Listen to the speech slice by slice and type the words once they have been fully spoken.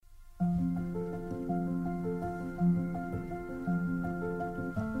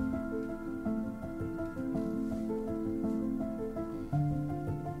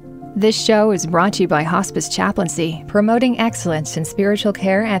This show is brought to you by Hospice Chaplaincy, promoting excellence in spiritual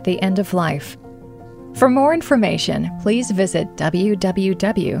care at the end of life. For more information, please visit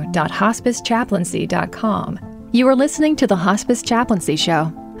www.hospicechaplaincy.com. You are listening to the Hospice Chaplaincy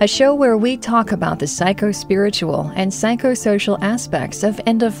Show, a show where we talk about the psycho-spiritual and psychosocial aspects of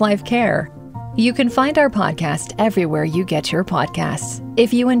end-of-life care. You can find our podcast everywhere you get your podcasts.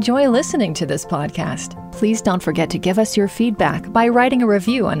 If you enjoy listening to this podcast, please don't forget to give us your feedback by writing a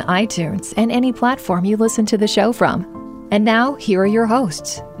review on iTunes and any platform you listen to the show from. And now, here are your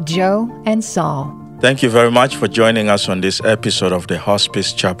hosts, Joe and Saul. Thank you very much for joining us on this episode of the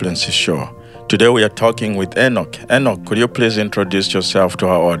Hospice Chaplaincy Show. Today we are talking with Enoch. Enoch, could you please introduce yourself to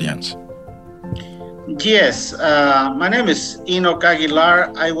our audience? Yes, my name is Enoch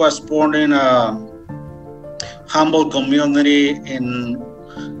Aguilar. I was born in a humble community in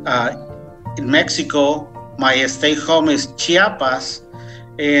Mexico. My state home is Chiapas,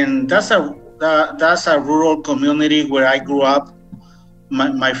 and that's a rural community where I grew up.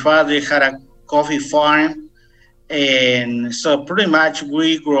 My father had a coffee farm, and so pretty much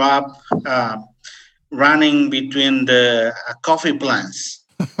we grew up running between the coffee plants.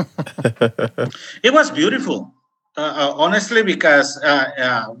 It was beautiful, honestly, because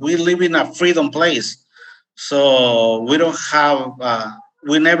we live in a freedom place. So we don't have,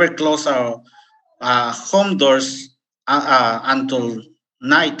 we never close our home doors until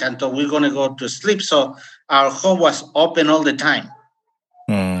night, until we're going to go to sleep. So our home was open all the time.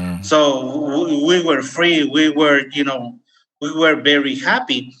 So we were free. We were very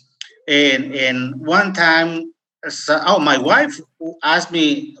happy. And one time, my wife asked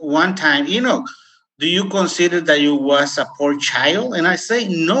me one time, do you consider that you was a poor child? And I say,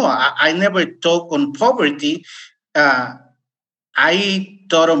 no, I never thought on poverty. I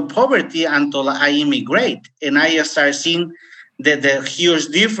thought on poverty until I immigrate. And I started seeing the huge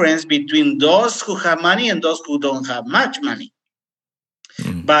difference between those who have money and those who don't have much money.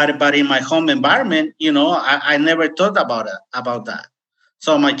 But in my home environment, I never thought about that.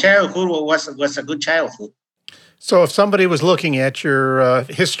 So my childhood was a good childhood. So if somebody was looking at your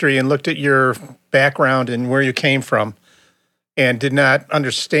history and looked at your background and where you came from and did not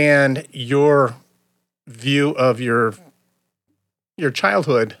understand your view of your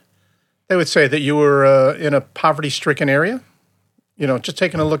childhood, they would say that you were in a poverty-stricken area? Just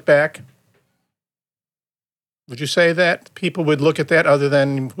taking a look back. Would you say that people would look at that other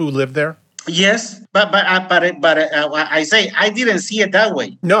than who lived there? Yes, but I say I didn't see it that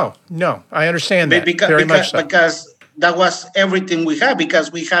way. No, I understand that very much so. Because that was everything we had,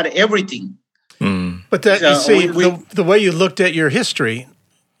 because we had everything. But that, you see, the way you looked at your history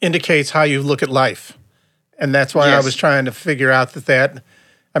indicates how you look at life. And that's why I was trying to figure out that,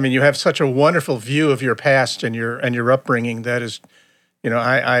 you have such a wonderful view of your past and your upbringing that is,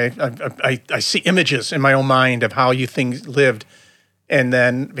 I see images in my own mind of how you things lived. And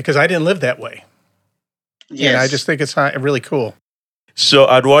then, because I didn't live that way. Yes. And I just think it's really cool. So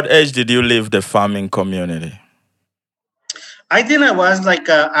at what age did you leave the farming community? I think I was like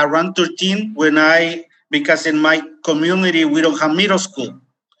around 13 because in my community, we don't have middle school.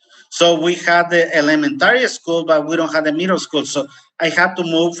 So we had the elementary school, but we don't have the middle school. So I had to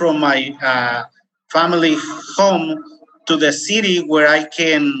move from my family home to the city where I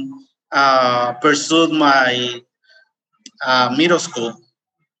can pursue my middle school.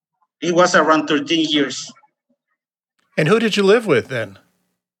 It was around 13 years. And who did you live with then?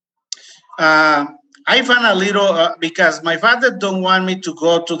 I found a little, because my father don't want me to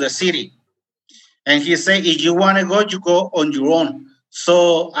go to the city. And he said, if you want to go, you go on your own.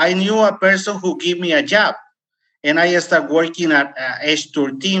 So I knew a person who gave me a job. And I started working at age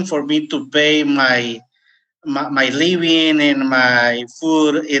 13 for me to pay my living and my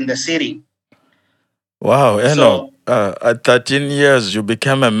food in the city. Wow, Enoch. At 13 years, you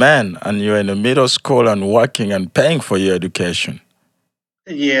became a man and you're in the middle school and working and paying for your education.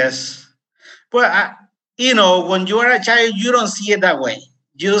 Yes. Well, when you are a child, you don't see it that way.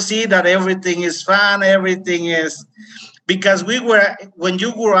 You see that everything is fun, everything is... Because when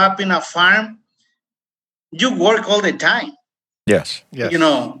you grew up in a farm, you work all the time. Yes.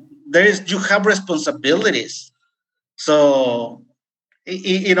 You have responsibilities. So...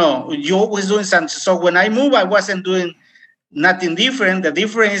 you always doing something. So when I moved, I wasn't doing nothing different. The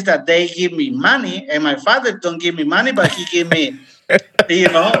difference is that they give me money, and my father don't give me money, but he gave me,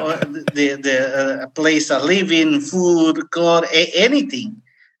 the place of living, food, clothes, anything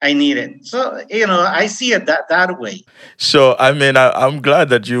I needed. So, I see it that way. So, I'm glad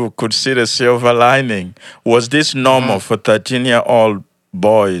that you could see the silver lining. Was this normal for 13-year-old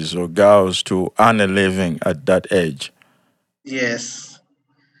boys or girls to earn a living at that age? Yes.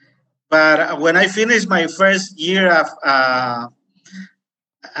 But when I finished my first year of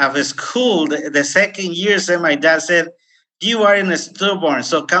school, the second year, so my dad said, "You are in a stubborn,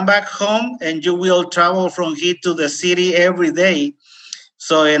 so come back home and you will travel from here to the city every day.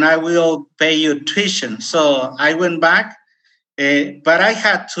 So, and I will pay you tuition." So I went back, but I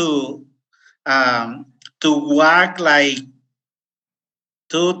had um, to walk like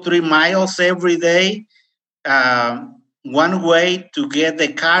 2-3 miles every day, one way to get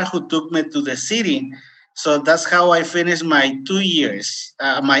the car who took me to the city. So that's how I finished my 2 years,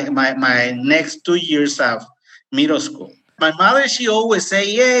 my next 2 years of middle school. My mother, she always say,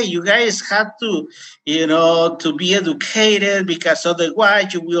 "Yeah, you guys have to, to be educated because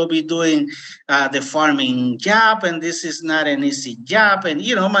otherwise you will be doing the farming job, and this is not an easy job." And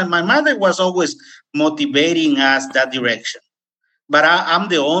my mother was always motivating us that direction. But I'm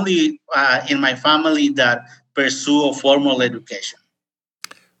the only in my family that pursue a formal education.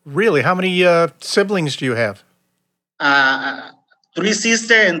 Really? How many siblings do you have? Three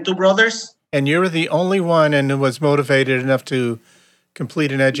sisters and two brothers. And you're the only one and was motivated enough to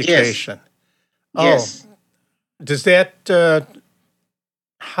complete an education. Yes. Oh, does that,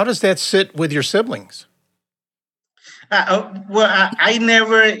 how does that sit with your siblings? I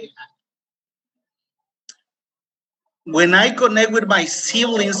never, when I connect with my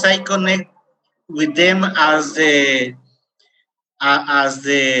siblings, I connect with them as the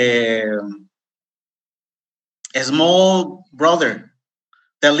small brother,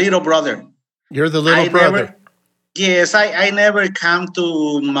 the little brother. You're the little brother. Yes, I never come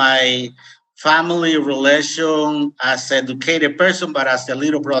to my family relation as educated person, but as the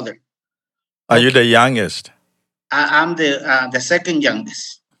little brother. Are you the youngest? I'm the second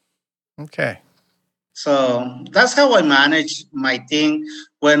youngest. Okay. So that's how I manage my thing.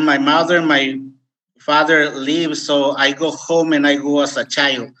 When my mother and my father leave, so I go home and I go as a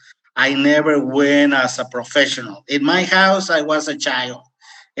child. I never went as a professional. In my house, I was a child,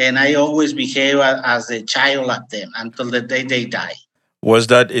 and I always behave as a child of them until the day they die. Is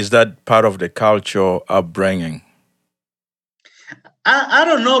that part of the culture upbringing? I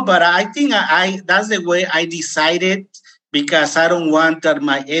don't know, but I think I that's the way I decided because I don't want that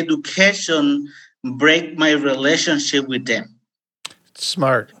my education break my relationship with them.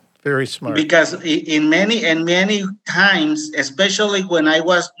 Smart. Very smart. Because in many times, especially when I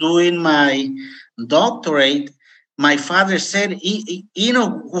was doing my doctorate, my father said,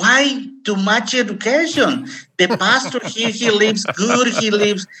 why too much education? The pastor here, he lives good.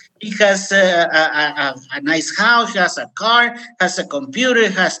 He has a nice house, has a car, has a computer,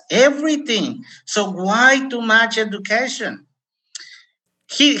 has everything. So why too much education?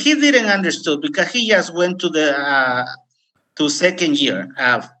 He didn't understood because he just went to the to second year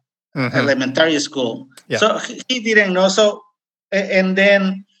of elementary school. Yeah. So he didn't know. So, and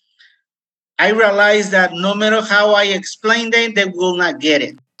then I realized that no matter how I explain them, they will not get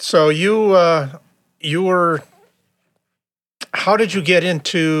it. So you were, how did you get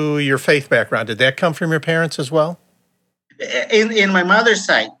into your faith background? Did that come from your parents as well? In my mother's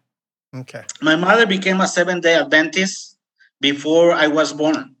side. Okay. My mother became a Seventh-day Adventist before I was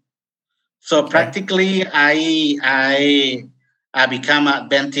born. So practically I became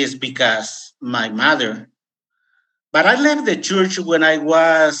Adventist because my mother. But I left the church when I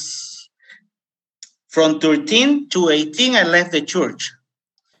was from 13 to 18. I left the church.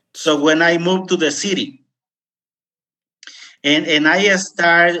 So when I moved to the city, and I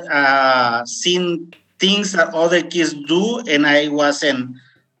started seeing things that other kids do, and I wasn't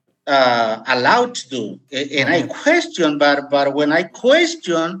allowed to do, and I questioned. But when I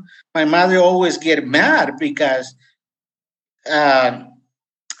question, my mother always get mad because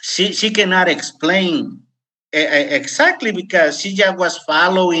she cannot explain exactly because she just was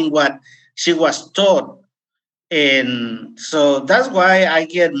following what she was taught. And so that's why I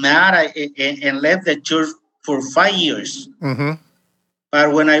get mad and left the church for 5 years.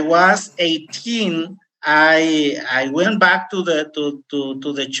 But when I was 18, I went back to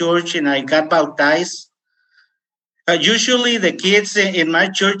the church and I got baptized. Usually the kids in my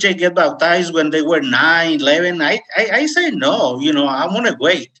church, they get baptized when they were 9, 11. I say no, I want to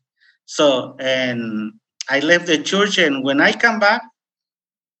wait. So, and I left the church, and when I come back,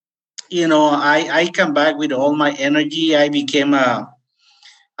 I come back with all my energy. I became a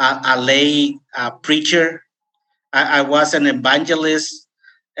lay preacher. I was an evangelist.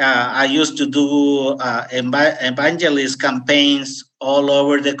 I used to do evangelist campaigns all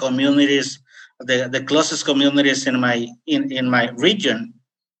over the communities, the closest communities in my region.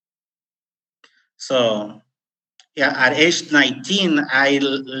 So, yeah, at age 19, I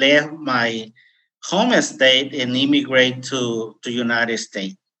left my home state and immigrate to United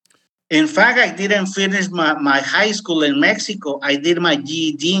States. In fact, I didn't finish my high school in Mexico. I did my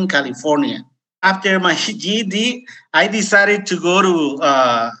GED in California. After my GED, I decided to go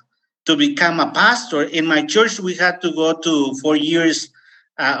to become a pastor. In my church, we had to go to 4 years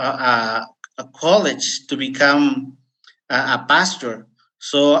a college to become a pastor.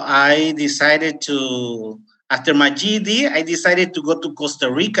 So I decided after my GED, I decided to go to Costa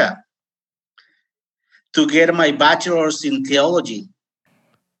Rica to get my bachelor's in theology.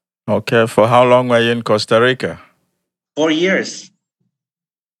 Okay. For how long were you in Costa Rica? 4 years.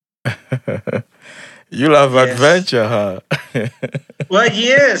 You love Yes. adventure, huh? Well,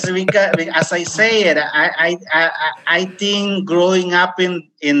 yes, because as I said, I think growing up in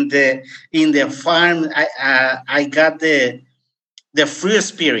the farm, I got the free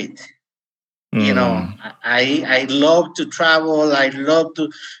spirit. You know, I love to travel. I love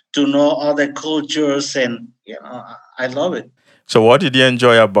to know other cultures, and I love it. So, what did you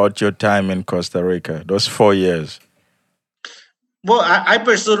enjoy about your time in Costa Rica? Those 4 years. Well, I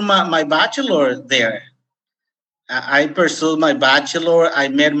pursued my bachelor there. I pursued my bachelor. I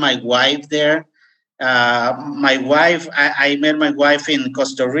met my wife there. I met my wife in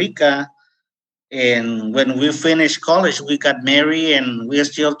Costa Rica. And when we finished college, we got married, and we're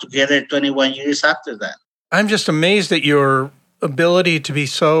still together 21 years after that. I'm just amazed at your ability to be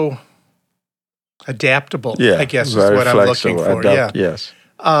so adaptable, I guess is what I'm looking for. Yes.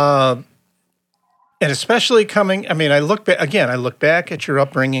 And especially I look back at your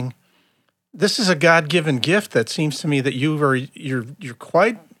upbringing. This is a God-given gift that seems to me that you're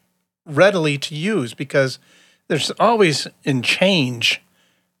quite readily to use, because there's always in change,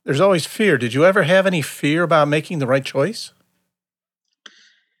 there's always fear. Did you ever have any fear about making the right choice?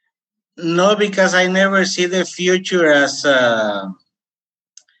 No, because I never see the future as the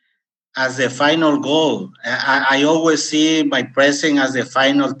final goal. I always see my present as the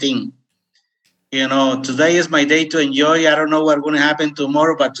final thing. Today is my day to enjoy. I don't know what's going to happen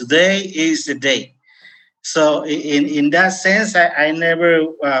tomorrow, but today is the day. So in that sense, I never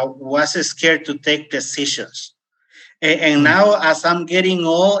was scared to take decisions. And now, as I'm getting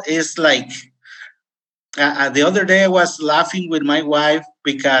old, it's like the other day I was laughing with my wife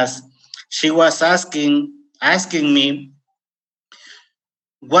because she was asking me,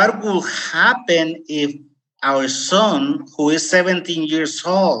 what will happen if our son, who is 17 years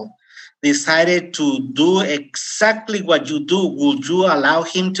old, decided to do exactly what you do? Would you allow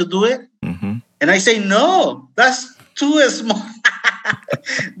him to do it? Mm-hmm. And I say, no, that's too small.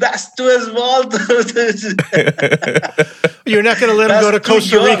 That's too small. You're not going to let him go to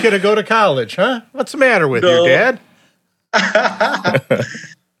Costa Rica to go to college, huh? What's the matter with you, Dad?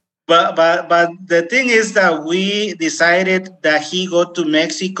 But the thing is that we decided that he go to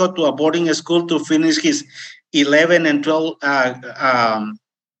Mexico to a boarding school to finish his 11 and 12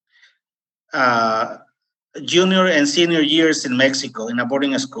 junior and senior years in Mexico in a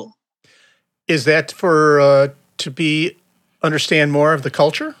boarding school. Is that for to understand more of the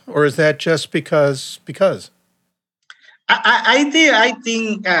culture, or is that just because? I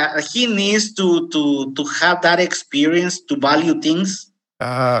think he needs to have that experience to value things.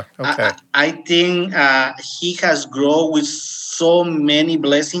 Okay. I think he has grown with so many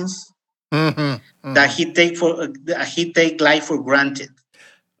blessings that he take life for granted.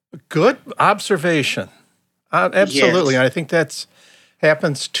 Good observation. Absolutely. Yes. I think that's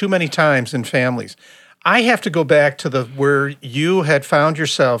happens too many times in families. I have to go back to where you had found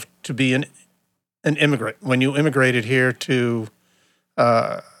yourself to be an immigrant when you immigrated here to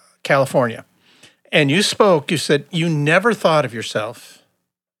California. And you said you never thought of yourself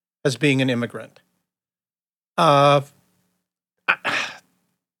as being an immigrant. That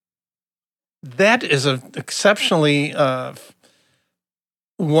is an exceptionally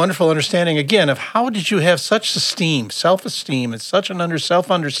wonderful understanding, again, of how did you have such self-esteem, and such an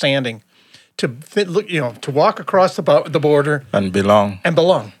self-understanding to walk across the border and belong.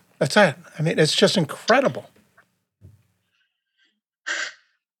 That's it. I mean, it's just incredible.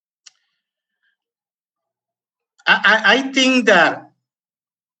 I think that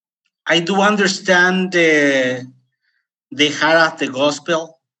I do understand the heart of the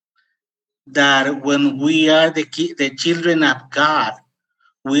gospel, that when we are the children of God,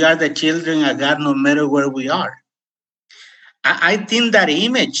 we are the children of God no matter where we are. I think that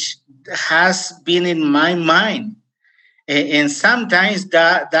image has been in my mind. And sometimes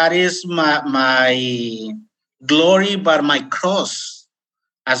that is my glory, but my cross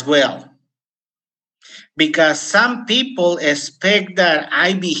as well. Because some people expect that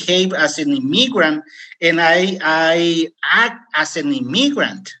I behave as an immigrant and I act as an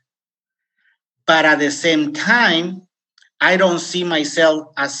immigrant. But at the same time, I don't see myself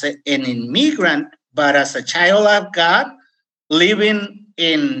as an immigrant, but as a child of God living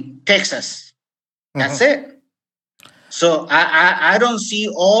in Texas. That's it. So I don't see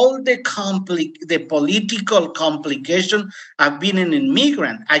all the political complication of being an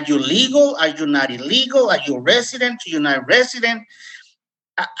immigrant. Are you legal? Are you not illegal? Are you resident? Are you not resident?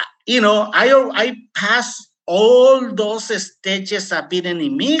 I passed all those stages of being an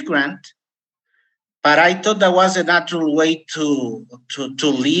immigrant, but I thought that was a natural way to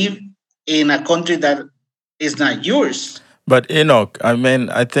live in a country that is not yours. But Enoch, I mean,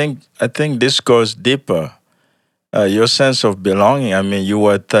 I think this goes deeper. Your sense of belonging. I mean, you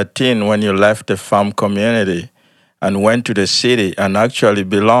were 13 when you left the farm community and went to the city and actually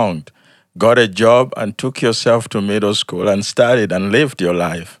belonged, got a job and took yourself to middle school and studied and lived your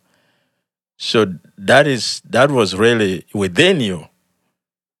life. So that was really within you,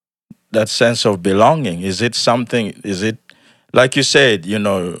 that sense of belonging. Is it like you said,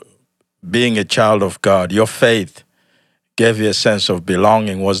 being a child of God, your faith gave you a sense of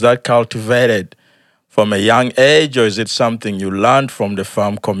belonging. Was that cultivated from a young age, or is it something you learned from the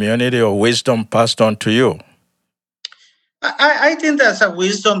farm community or wisdom passed on to you? I think that's a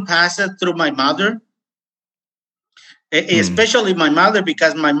wisdom passed through my mother, especially my mother,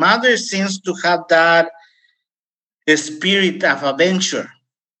 because my mother seems to have that spirit of adventure.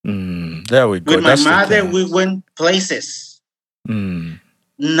 There we go. With my mother, we went places.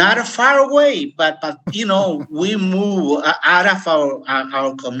 Not far away, but we move out of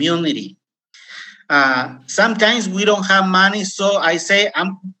our community. Sometimes we don't have money, so I say,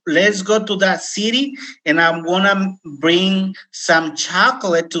 let's go to that city, and I'm gonna bring some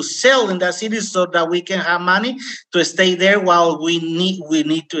chocolate to sell in that city so that we can have money to stay there while we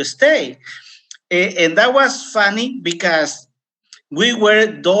need to stay. And that was funny because we were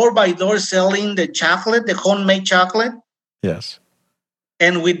door by door selling the chocolate, the homemade chocolate. Yes.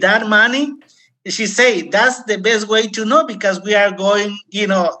 And with that money, she said, that's the best way to know, because we are going,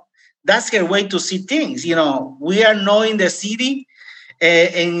 that's her way to see things. We are knowing the city,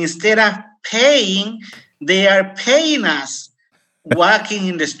 and instead of paying, they are paying us walking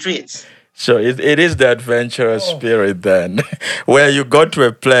in the streets. So it is the adventurous spirit then, where you go to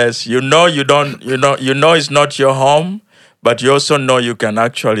a place, you know it's not your home, but you also know you can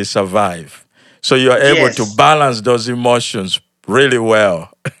actually survive. So you are able to balance those emotions really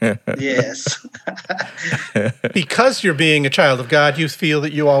well. Yes. Because you're being a child of God, you feel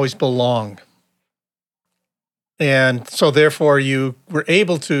that you always belong. And so therefore you were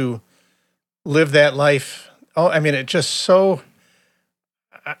able to live that life. Oh, I mean, it just so...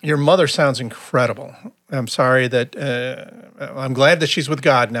 Your mother sounds incredible. I'm sorry that... I'm glad that she's with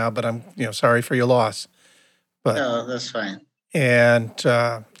God now, but I'm sorry for your loss. But no, that's fine. And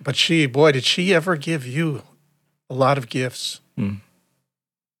but did she ever give you a lot of gifts?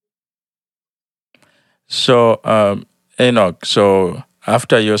 So, Enoch, so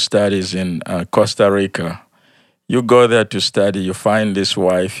after your studies in Costa Rica, you go there to study, you find this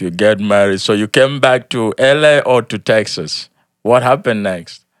wife, you get married. So you came back to LA or to Texas? What happened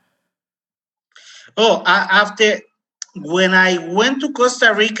next? When I went to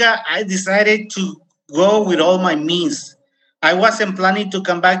Costa Rica, I decided to go with all my means. I wasn't planning to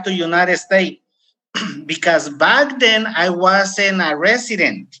come back to United States because back then I wasn't a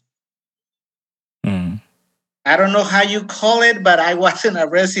resident. I don't know how you call it, but I wasn't a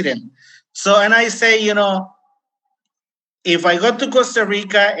resident. So, and I say, if I go to Costa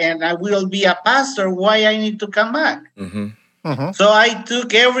Rica and I will be a pastor, why I need to come back? So I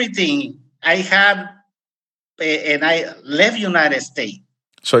took everything I had and I left United States.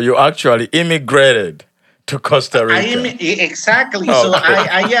 So you actually immigrated to Costa Rica. Exactly. Okay. So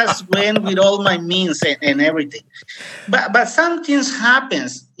I just went with all my means and everything. But some things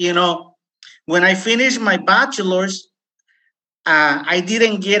happens, When I finished my bachelor's, I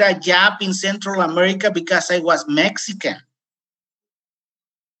didn't get a job in Central America because I was Mexican.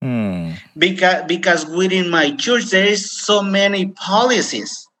 Because within my church, there is so many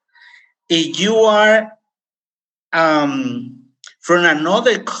policies. If you are from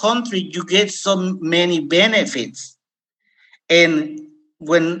another country, you get so many benefits. And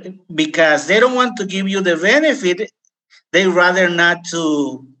because they don't want to give you the benefit, they rather not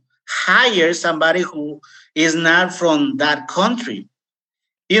to hire somebody who is not from that country.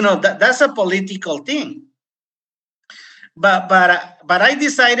 That's a political thing. But I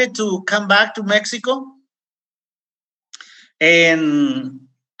decided to come back to Mexico, and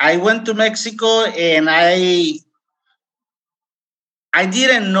I went to Mexico, and I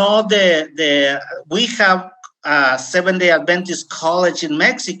didn't know we have Seventh-day Adventist college in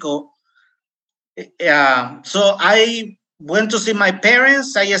Mexico. So I went to see my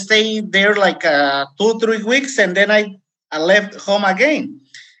parents. I stayed there like 2-3 weeks, and then I left home again.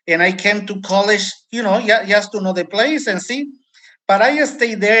 And I came to college, just to know the place and see. But I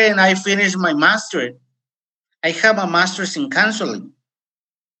stayed there and I finished my master. I have a master's in counseling.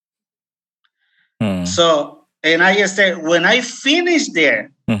 So, and I stayed, when I finished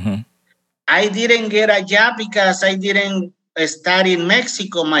there, I didn't get a job because I didn't study in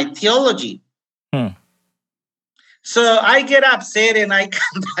Mexico, my theology. So I get upset and I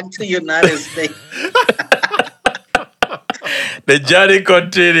come back to United States. The journey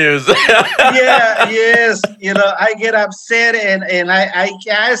continues. Yes. I get upset and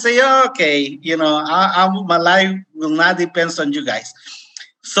I say, okay, my life will not depend on you guys.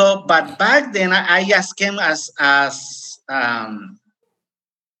 So, but back then I just came as I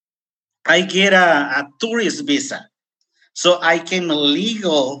get a tourist visa. So I came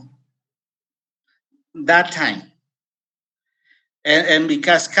legal that time. And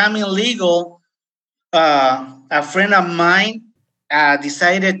because coming legal, a friend of mine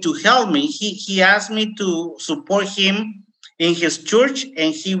decided to help me. He asked me to support him in his church,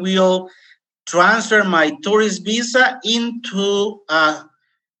 and he will transfer my tourist visa into a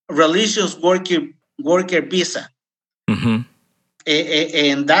religious worker visa.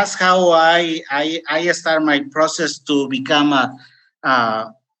 And that's how I start my process to become a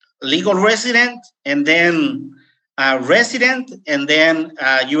legal resident, and then a resident, and then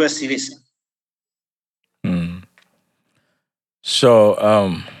a U.S. citizen. So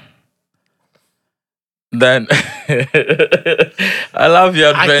then I love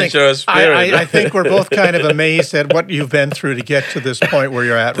your adventurous spirit. I think we're both kind of amazed at what you've been through to get to this point where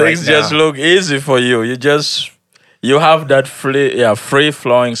you're at right now. Things just look easy for you. You have that free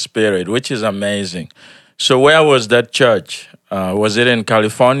flowing spirit, which is amazing. So where was that church? Was it in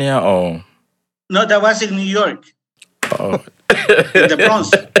California or? No, that was in New York. Oh. In the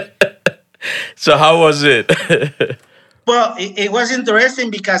Bronx. So how was it? Well, it was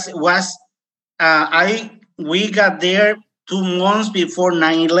interesting because it was we got there 2 months before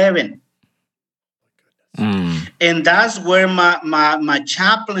 9/11. And that's where my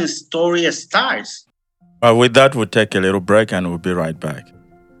chaplain story starts. With that, we'll take a little break and we'll be right back.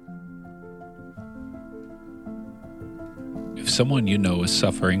 If someone you know is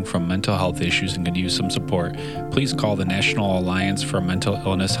suffering from mental health issues and could use some support, please call the National Alliance for Mental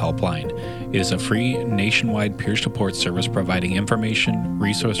Illness Helpline. It is a free nationwide peer support service providing information,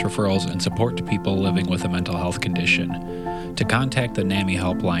 resource referrals, and support to people living with a mental health condition. To contact the NAMI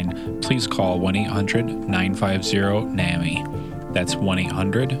helpline, please call 1-800-950-NAMI. That's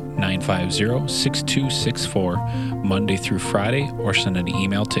 1-800-950-6264, Monday through Friday, or send an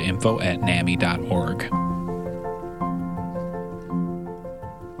email to info@nami.org.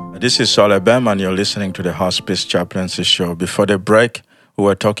 This is Sol Ebem, and you're listening to the Hospice Chaplaincy Show. Before the break, we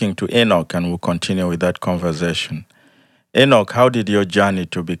were talking to Enoch, and we'll continue with that conversation. Enoch, how did your journey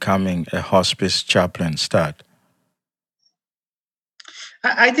to becoming a hospice chaplain start?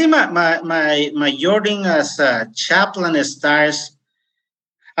 I think my journey as a chaplain starts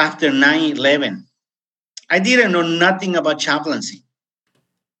after 9/11. I didn't know nothing about chaplaincy.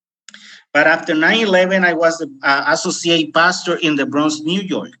 But after 9/11, I was the associate pastor in the Bronx, New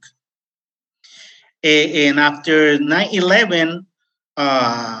York. And after 9/11,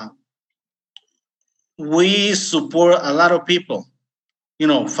 we support a lot of people,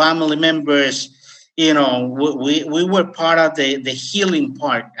 family members. We were part of the healing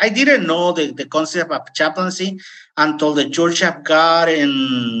part. I didn't know the concept of chaplaincy until the Church of God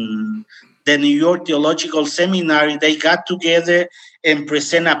and the New York Theological Seminary. They got together and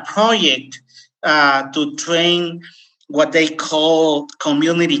present a project to train what they call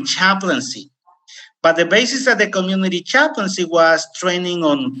community chaplaincy. But the basis of the community chaplaincy was training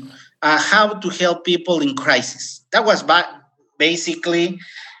on how to help people in crisis. That was basically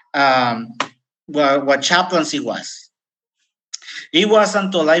what chaplaincy was. It was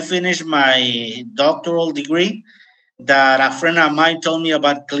until I finished my doctoral degree that a friend of mine told me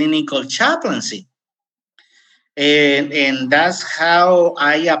about clinical chaplaincy. And that's how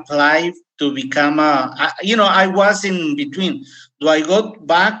I applied to become I was in between. Do I go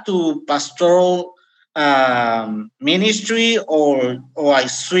back to pastoral ministry or I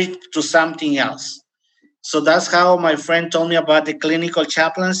switch to something else? So that's how my friend told me about the clinical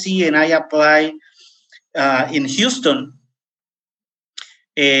chaplaincy, and I applied in Houston.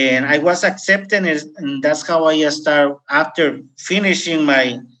 And I was accepted, and that's how I started. After finishing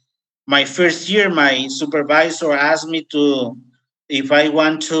my first year, my supervisor asked me if I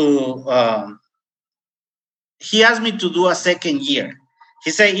want to, he asked me to do a second year.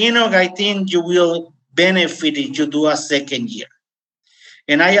 He said, I think you will benefit if you do a second year.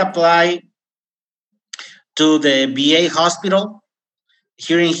 And I applied to the VA hospital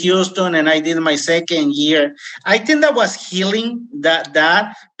here in Houston, and I did my second year. I think that was healing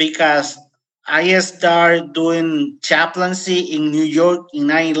that because I started doing chaplaincy in New York in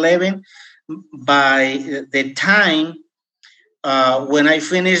 9/11. By the time when I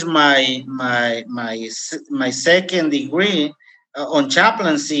finished my second degree on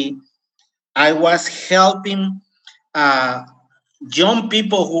chaplaincy, I was helping young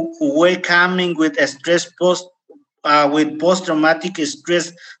people who were coming with a with post-traumatic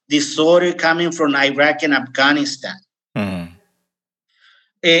stress disorder coming from Iraq and Afghanistan. Mm-hmm.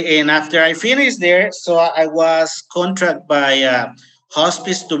 And after I finished there, so I was contracted by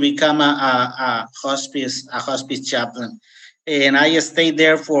Hospice to become a hospice chaplain. And I stayed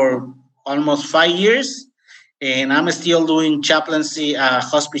there for almost 5 years. And I'm still doing chaplaincy,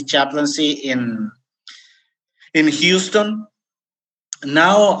 hospice chaplaincy in Houston.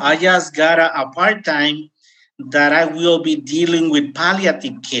 Now I just got a part-time that I will be dealing with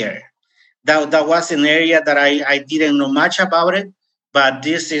palliative care. That was an area that I didn't know much about it, but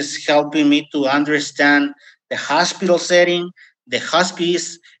this is helping me to understand the hospital setting, the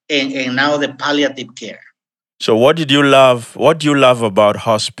hospice, and now the palliative care. So what did you love? What do you love about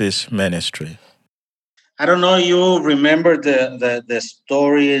hospice ministry? I don't know. You remember the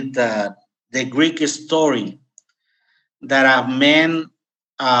story, the Greek story that a man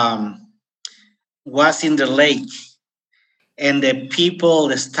was in the lake, and the people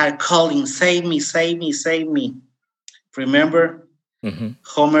start calling, "Save me! Save me! Save me!" Remember Mm-hmm.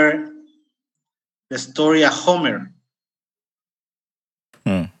 Homer, the story of Homer,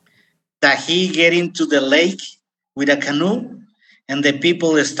 Mm. that he get into the lake with a canoe, and the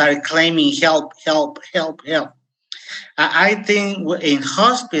people start claiming, "Help! Help! Help! Help!" I think in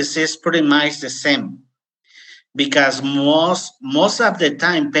hospice it's pretty much the same, because most of the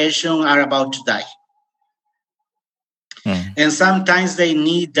time patients are about to die, Mm. and sometimes they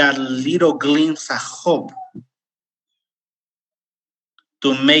need that little glimpse of hope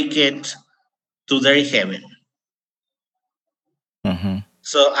to make it to their heaven. Mm-hmm.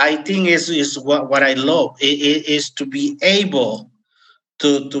 So I think is what I love is to be able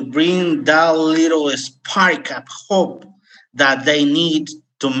to bring that little spark of hope that they need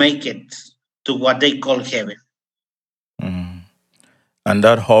to make it to what they call heaven. Mm. And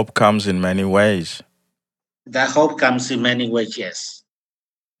that hope comes in many ways. That hope comes in many ways, yes.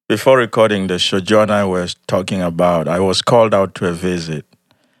 Before recording the show, John and I were talking about, I was called out to a visit.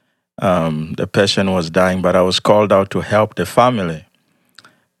 The patient was dying, but I was called out to help the family.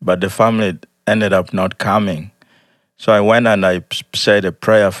 But the family ended up not coming. So I went and I said a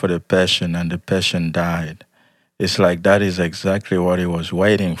prayer for the patient, and the patient died. It's like that is exactly what he was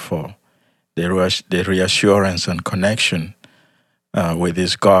waiting for, the reassurance and connection with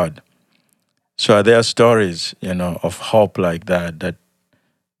his God. So there are stories, of hope like that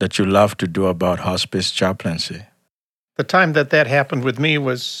you love to do about hospice chaplaincy. The time that happened with me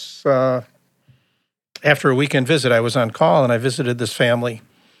was after a weekend visit. I was on call and I visited this family.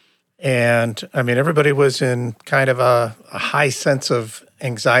 And I mean, everybody was in kind of a high sense of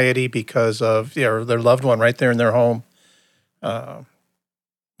anxiety because of their loved one right there in their home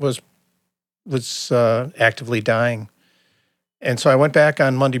was actively dying. And so I went back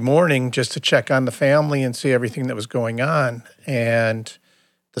on Monday morning just to check on the family and see everything that was going on. And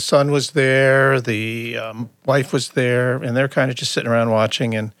the son was there, the wife was there, and they're kind of just sitting around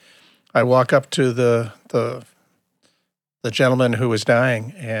watching. And I walk up to the gentleman who was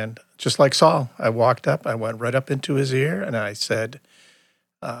dying, and just like Saul, I walked up, I went right up into his ear, and I said,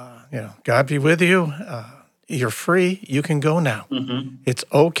 God be with you. You're free. You can go now. Mm-hmm. It's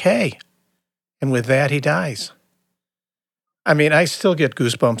okay. And with that, he dies. I mean, I still get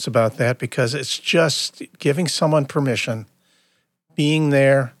goosebumps about that because it's just giving someone permission, being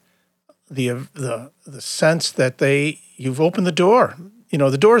there, the sense that you've opened the door.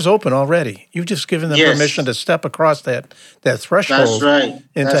 The door's open already. You've just given them permission to step across that threshold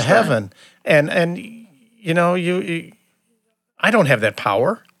into heaven. Right. And I don't have that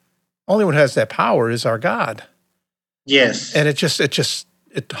power. Only one who has that power is our God. Yes. And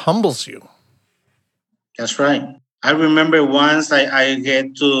it humbles you. That's right. I remember once I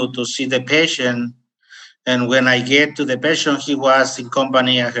get to see the patient, and when I get to the patient, he was in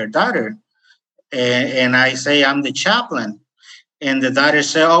company of her daughter, and I say, "I'm the chaplain," and the daughter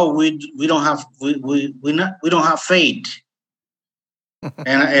said, "Oh, we don't have we don't have faith,"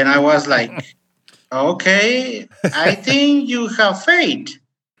 and I was like, "Okay, I think you have faith,"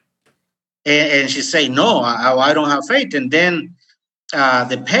 and she said, "No, I don't have faith," and then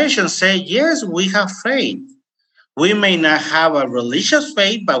the patients say, yes, we have faith. We may not have a religious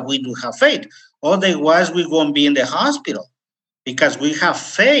faith, but we do have faith. Otherwise, we won't be in the hospital because we have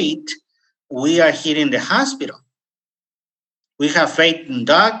faith. We are here in the hospital. We have faith in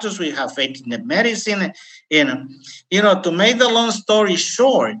doctors. We have faith in the medicine. And, to make the long story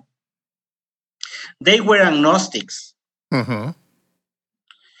short, they were agnostics. Mm-hmm.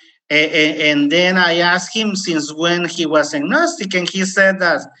 And then I asked him since when he was agnostic, and he said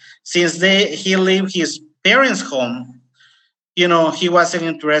that since he left his parents' home, he wasn't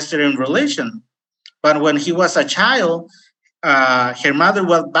interested in religion. But when he was a child, her mother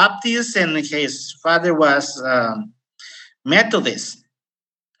was Baptist and his father was Methodist.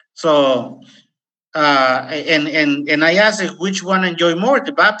 So, and I asked her which one enjoy more,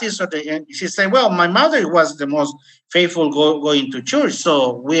 the Baptist or and she said, well, my mother was the most faithful going to church,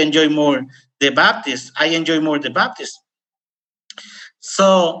 so we enjoy more the Baptist. I enjoy more the Baptist.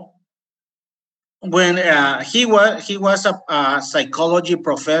 So when he was a psychology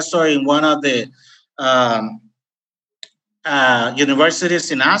professor in one of the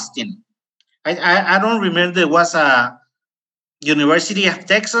universities in Austin. I don't remember. There was a University of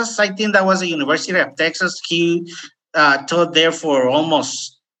Texas. I think that was a University of Texas. He taught there for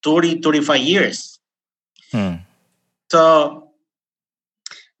almost 35 years. So,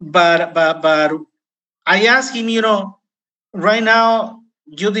 but I asked him, right now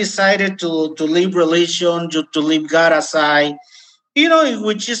you decided to leave religion, to leave God aside,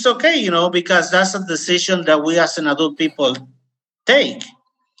 which is okay, because that's a decision that we as an adult people take.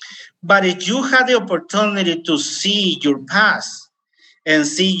 But if you had the opportunity to see your past and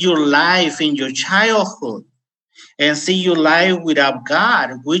see your life in your childhood and see your life without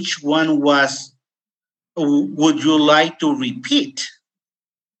God, which one would you like to repeat?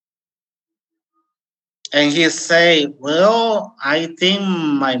 And he say, well, I think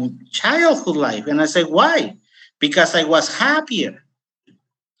my childhood life. And I say, why? Because I was happier.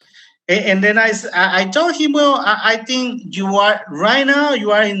 And then I told him, well, I think you are right now,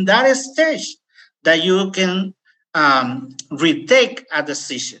 you are in that stage that you can retake a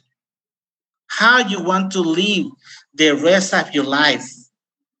decision. How you want to live the rest of your life.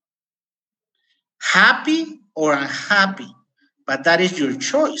 Happy or unhappy. But that is your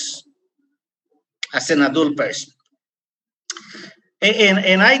choice as an adult person.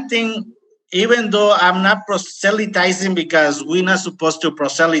 And I think even though I'm not proselytizing because we're not supposed to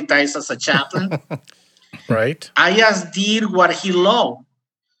proselytize as a chaplain, right? I just did what he loved.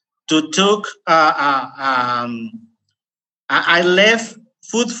 I left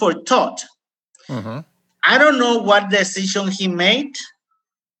food for thought. Mm-hmm. I don't know what decision he made,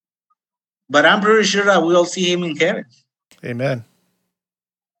 but I'm pretty sure I will see him in heaven. Amen.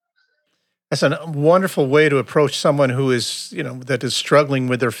 That's a wonderful way to approach someone who is, that is struggling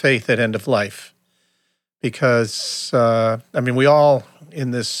with their faith at end of life. Because, we all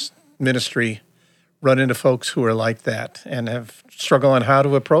in this ministry run into folks who are like that and have struggled on how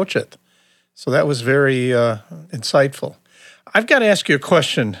to approach it. So that was very insightful. I've got to ask you a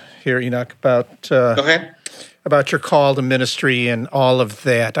question here, Enoch, about Go ahead. About your call to ministry and all of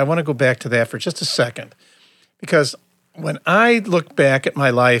that. I want to go back to that for just a second, because when I look back at my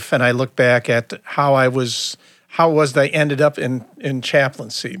life and I look back at how I ended up in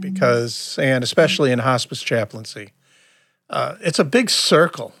chaplaincy, and especially in hospice chaplaincy, it's a big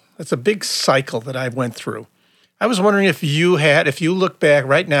circle. It's a big cycle that I went through. I was wondering if you look back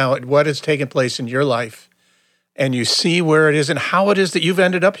right now at what has taken place in your life and you see where it is and how it is that you've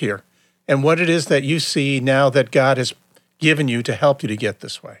ended up here and what it is that you see now that God has given you to help you to get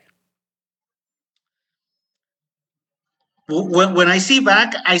this way. When I see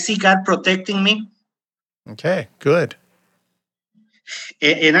back, I see God protecting me. Okay, good.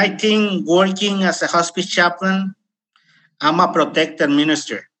 And I think working as a hospice chaplain, I'm a protected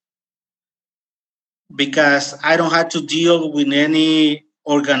minister because I don't have to deal with any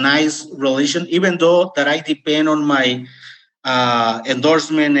organized religion, even though that I depend on my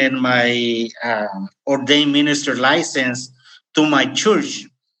endorsement and my ordained minister license to my church.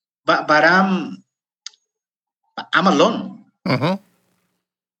 But I'm alone. Mm-hmm.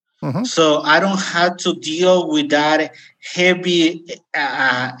 Mm-hmm. So I don't have to deal with that heavy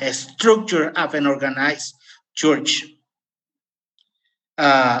structure of an organized church.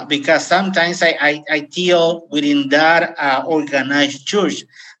 Because sometimes I deal within that organized church.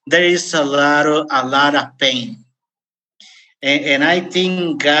 There is a lot of pain. And I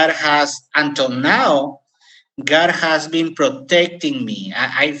think God has, until now, God has been protecting me.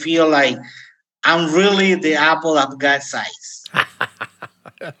 I feel like I'm really the apple of God's eyes.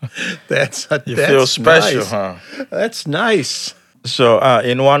 That's feel special, nice. huh? That's nice. So,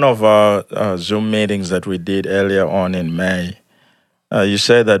 in one of our Zoom meetings that we did earlier on in May, you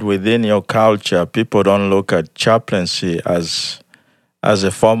said that within your culture, people don't look at chaplaincy as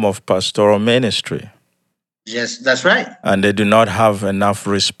a form of pastoral ministry, Yes, that's right. and they do not have enough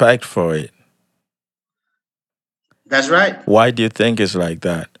respect for it. That's right. Why do you think it's like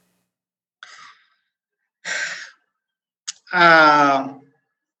that? Uh,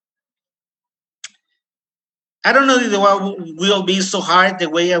 I don't know if the one will be so hard the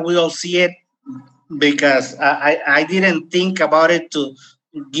way I will see it because I didn't think about it to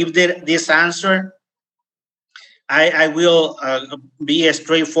give this answer. I will be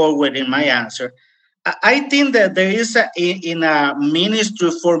straightforward in my answer. I think that there is in a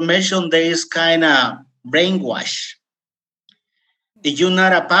ministry formation there is kind of brainwash. If you're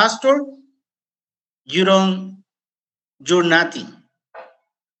not a pastor, you don't you're nothing.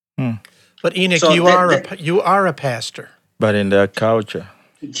 But Enoch, So you are a pastor. But in their culture,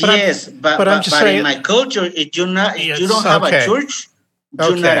 yes, but I'm just but saying, in my culture, if you Yes, don't have okay. a church,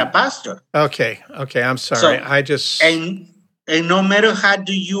 you're not Okay. a pastor. Okay. I'm sorry. So I just and no matter how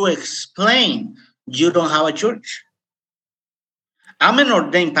do you explain, you don't have a church. I'm an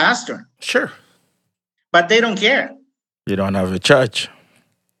ordained pastor, sure. but they don't care. you don't have a church.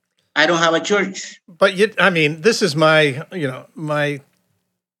 I don't have a church. But this is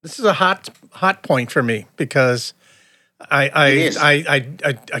this is a hot point for me because It is.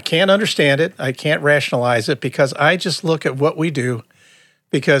 I can't understand it. I can't rationalize it because I just look at what we do.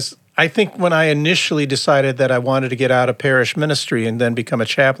 Because I think when I initially decided that I wanted to get out of parish ministry and then become a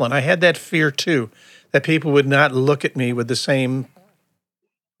chaplain, I had that fear too, that people would not look at me with the same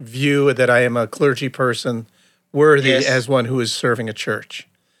view that I am a clergy person worthy Yes. as one who is serving a church.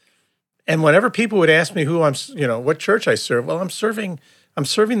 And whenever people would ask me who what church I serve, well, I'm serving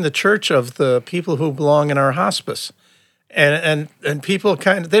the church of the people who belong in our hospice. And people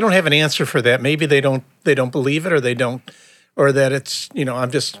they don't have an answer for that. Maybe they don't believe it, or that it's,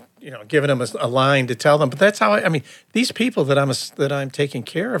 I'm just, giving them a line to tell them. But that's how these people that I'm taking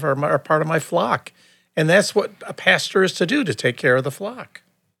care of are part of my flock. And that's what a pastor is to do, to take care of the flock.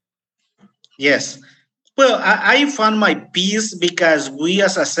 Yes. Well, I found my peace because we,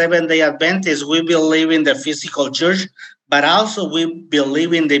 as a Seventh-day Adventist, we believe in the physical church, but also we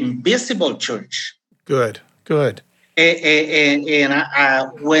believe in the invisible church. Good. And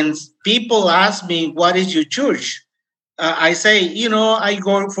when people ask me, what is your church? I say, I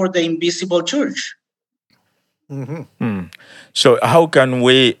go for the invisible church. Mm-hmm. So, how can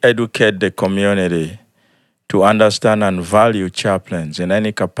we educate the community to understand and value chaplains in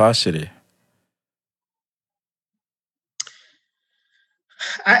any capacity?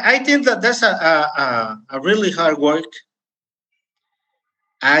 I think that's a really hard work.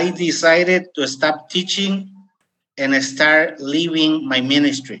 I decided to stop teaching and start living my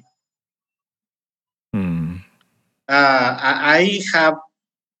ministry. Hmm. I have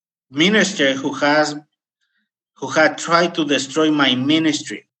minister who had tried to destroy my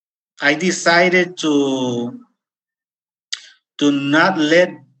ministry. I decided to not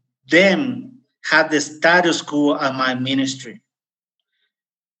let them have the status quo of my ministry.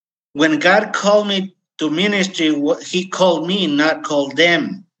 When God called me to ministry, He called me, not called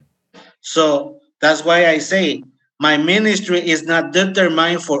them. So that's why I say my ministry is not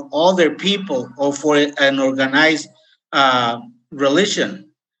determined for other people or for an organized religion.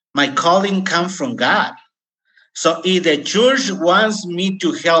 My calling comes from God. So if the church wants me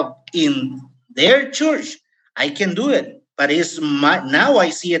to help in their church, I can do it. But now I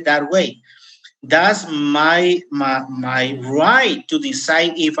see it that way. That's my right to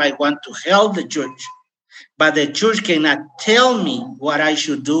decide if I want to help the church. But the church cannot tell me what I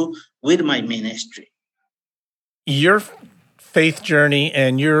should do with my ministry. Your faith journey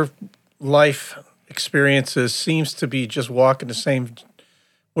and your life experiences seems to be just we're walking the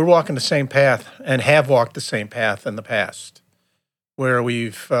same path and have walked the same path in the past, where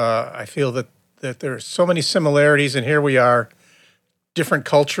I feel that there's so many similarities, and here we are, different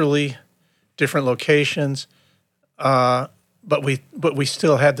culturally, different locations, but we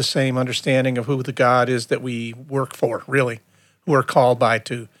still have the same understanding of who the God is that we work for, really, who are called by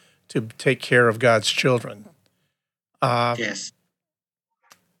to take care of God's children. Yes.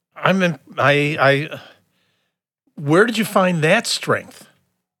 Where did you find that strength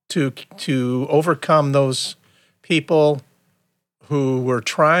to overcome those people who were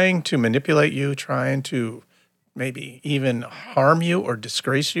trying to manipulate you, trying to maybe even harm you or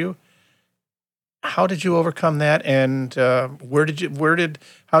disgrace you? How did you overcome that? And how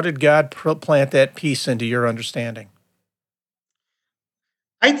did God plant that peace into your understanding?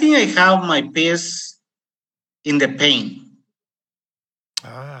 I think I have my peace in the pain.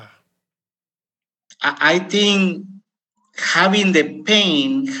 I think having the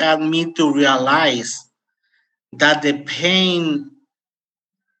pain had me to realize that the pain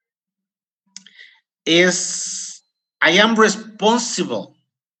is, I am responsible.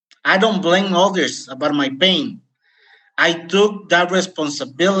 I don't blame others about my pain. I took that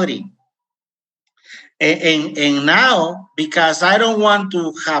responsibility. And now, because I don't want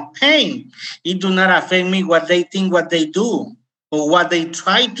to have pain, it do not affect me what they think, what they do, or what they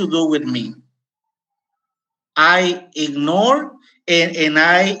try to do with me. I ignore and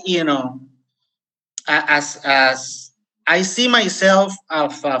I, as I see myself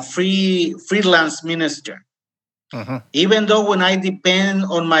as a freelance minister. Even though when I depend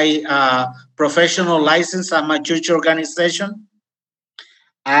on my professional license at my church organization,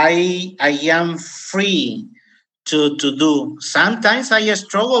 I am free to do. Sometimes I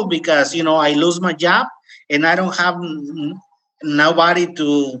struggle because I lose my job and I don't have nobody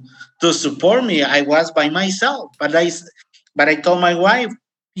to support me. I was by myself, but I told my wife,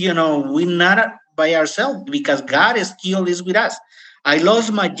 we're not by ourselves because God still is with us. I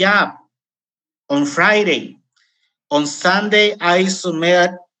lost my job on Friday. On Sunday, I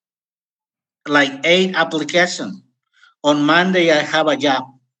submit like 8 applications. On Monday, I have a job.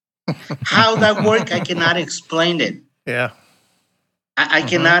 How that works, I cannot explain it. Yeah. I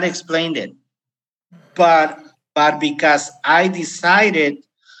cannot explain it. But because I decided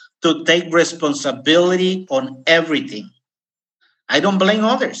to take responsibility on everything. I don't blame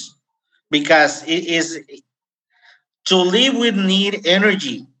others because it is to live with need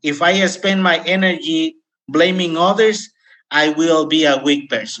energy. If I spend my energy blaming others, I will be a weak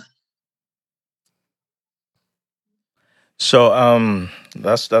person. So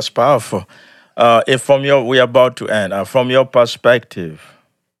that's powerful. If we're about to end. From your perspective,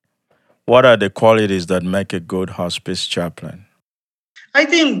 what are the qualities that make a good hospice chaplain? I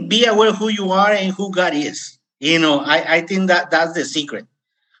think be aware who you are and who God is. I think that's the secret.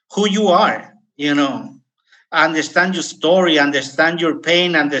 Who you are, understand your story, understand your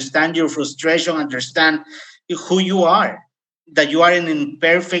pain, understand your frustration, understand who you are, that you are an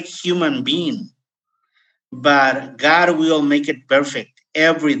imperfect human being, but God will make it perfect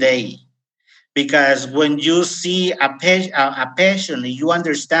every day. Because when you see a patient, you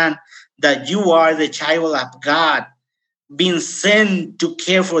understand that you are the child of God being sent to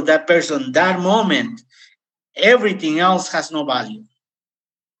care for that person that moment. Everything else has no value.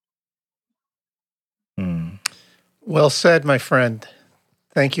 Well said, my friend.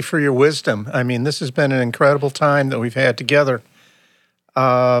 Thank you for your wisdom. I mean, this has been an incredible time that we've had together.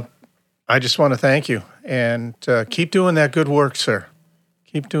 I just want to thank you and keep doing that good work, sir.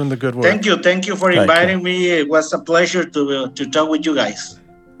 Keep doing the good work. Thank you for inviting me. It was a pleasure to talk with you guys.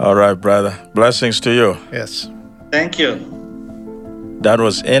 All right, brother. Blessings to you. Yes. Thank you. That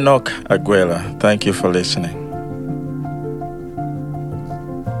was Enoch Aguilar. Thank you for listening.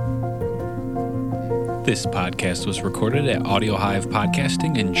 This podcast was recorded at Audio Hive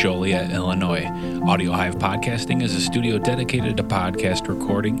Podcasting in Joliet, Illinois. Audio Hive Podcasting is a studio dedicated to podcast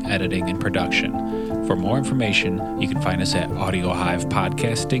recording, editing, and production. For more information, you can find us at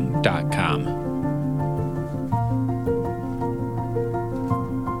audiohivepodcasting.com.